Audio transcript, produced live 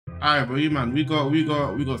Alright, but you man, we got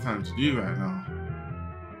time to do right now.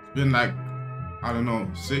 It's been like, I don't know,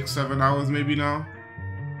 6-7 hours maybe now.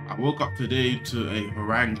 I woke up today to a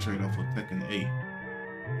Hwoarang trailer for Tekken 8.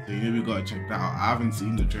 So you know we gotta check that out. I haven't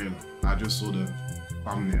seen the trailer. I just saw the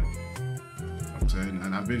thumbnail. I'm saying,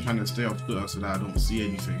 and I've been trying to stay off Twitter so that I don't see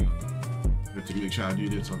anything. But to make sure I do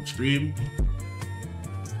this on stream.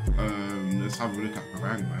 Let's have a look at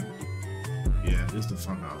Hwoarang, man. Yeah, this is the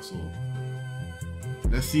thumbnail, so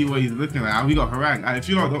let's see what he's looking like. We got Hwoarang. And if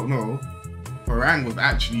you don't know, Hwoarang was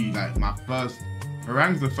actually like my first.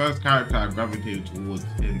 Hwoarang's the first character I gravitated towards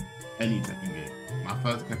in any Tekken game. My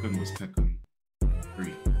first Tekken was Tekken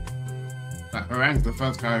 3. Like Hwoarang's the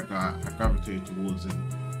first character I gravitated towards in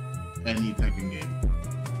any Tekken game.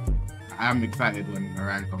 I am excited when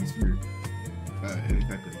Hwoarang comes through in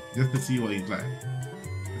Tekken, just to see what he's like.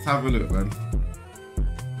 Let's have a look, man.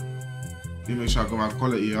 Let me make sure I got my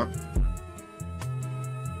quality up. You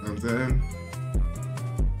know what I'm saying?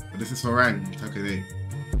 But this is Hwoarang, Tekken 8.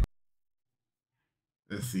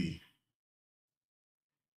 Let's see.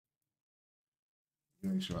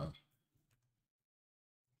 Make sure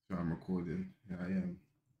I'm recording. Yeah, I am.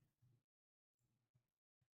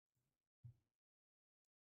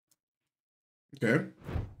 Okay.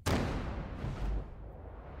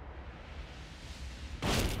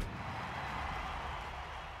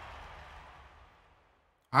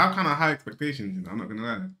 I have kind of high expectations, you know, I'm not gonna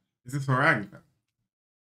lie. This is Hwoarang.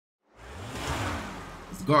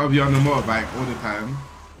 It's gotta be on the motorbike all the time.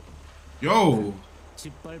 Yo!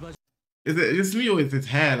 Is it just me or is his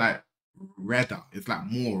hair like redder? It's like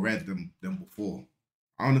more red than before.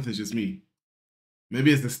 I don't know if it's just me.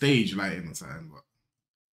 Maybe it's the stage lighting or something, but.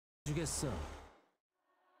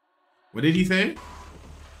 What did he say?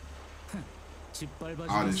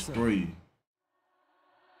 I'll destroy you.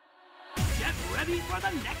 Get ready for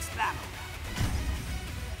the next battle.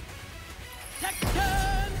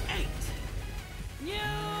 Tekken 8.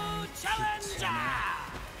 New challenger.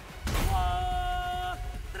 Hwoarang.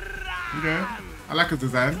 Okay, I like his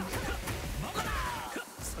design.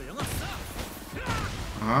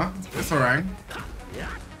 It's Hwoarang.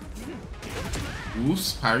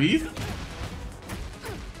 Oops, parries.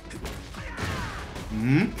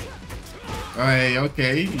 Hey,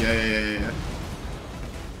 okay, yeah.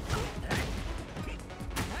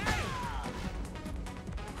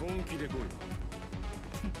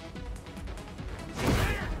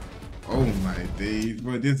 Oh my days,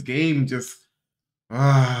 bro, this game just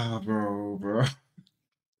bro.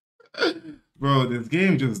 Bro, this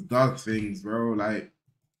game just does things, bro. Like,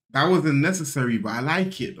 that wasn't necessary, but I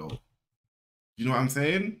like it though. You know what I'm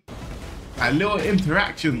saying? Like little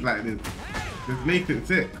interactions like this just make it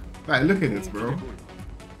sick. Like, look at this, bro.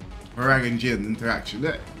 Hwoarang and Jin interaction,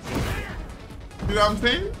 look. You know what I'm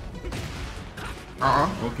saying?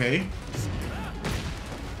 Okay.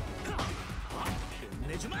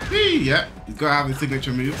 Hey, yeah, he's gotta have his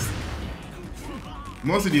signature moves.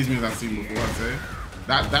 Most of these moves I've seen before, I'd say.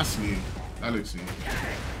 That's new. That looks new.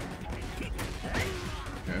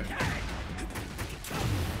 Okay.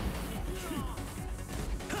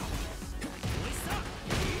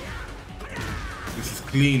 This is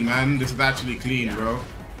clean, man. This is actually clean, bro.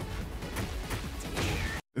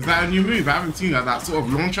 Is that a new move? I haven't seen that sort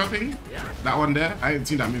of launcher thing. That one there. I haven't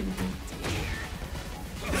seen that move before.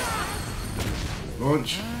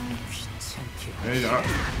 Launch. There you go.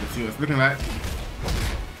 Let's see what it's looking like.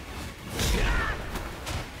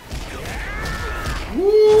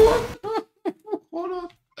 Woo! Hold on.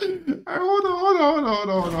 Hold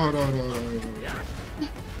on.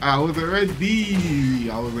 I wasn't ready.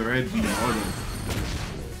 Hold on.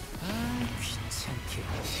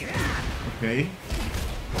 Okay.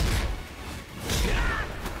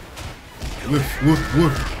 Woof.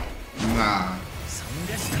 Nah.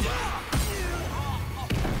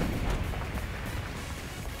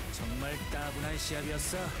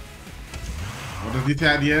 What does he say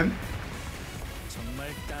at the end?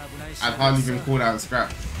 I can't even call that a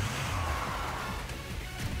scrap.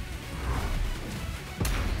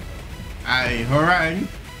 Aye,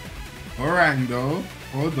 Hwoarang though.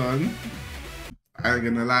 Hold on. I ain't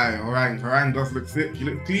gonna lie, Hwoarang does look sick. He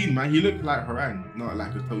looks clean, man. He looks like Hwoarang, not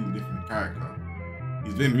like a totally different character.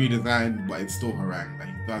 He's been redesigned, but it's still Hwoarang. Like,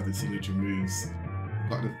 he does the signature moves,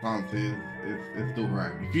 got the stances. It's still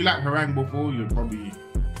Hwoarang. If you like Hwoarang before, you'll probably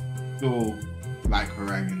still like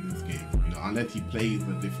Hwoarang in this game. You know, unless he plays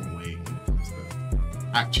a different way when it comes to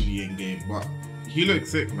actually in game. But he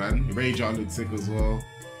looks sick, man. Rage Art looks sick as well.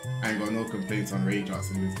 I ain't got no complaints on Rage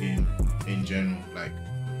Arts in this game in general. Like,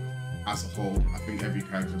 as a whole, I think every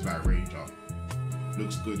character's like Rage Art.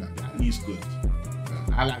 Looks good, at least good.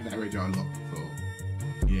 I like that Rage Art a lot, so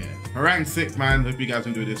Yeah, Hwoarang's sick, man. Hope you guys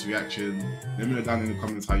enjoyed this reaction. Let me know down in the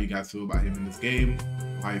comments how you guys feel about him in this game,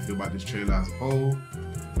 how you feel about this trailer as a whole.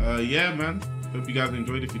 Yeah, man. Hope you guys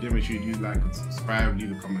enjoyed. If you did, make sure you do like and subscribe.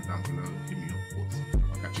 Leave a comment down below. Give me your thoughts.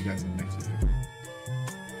 I'll catch you guys in the next video.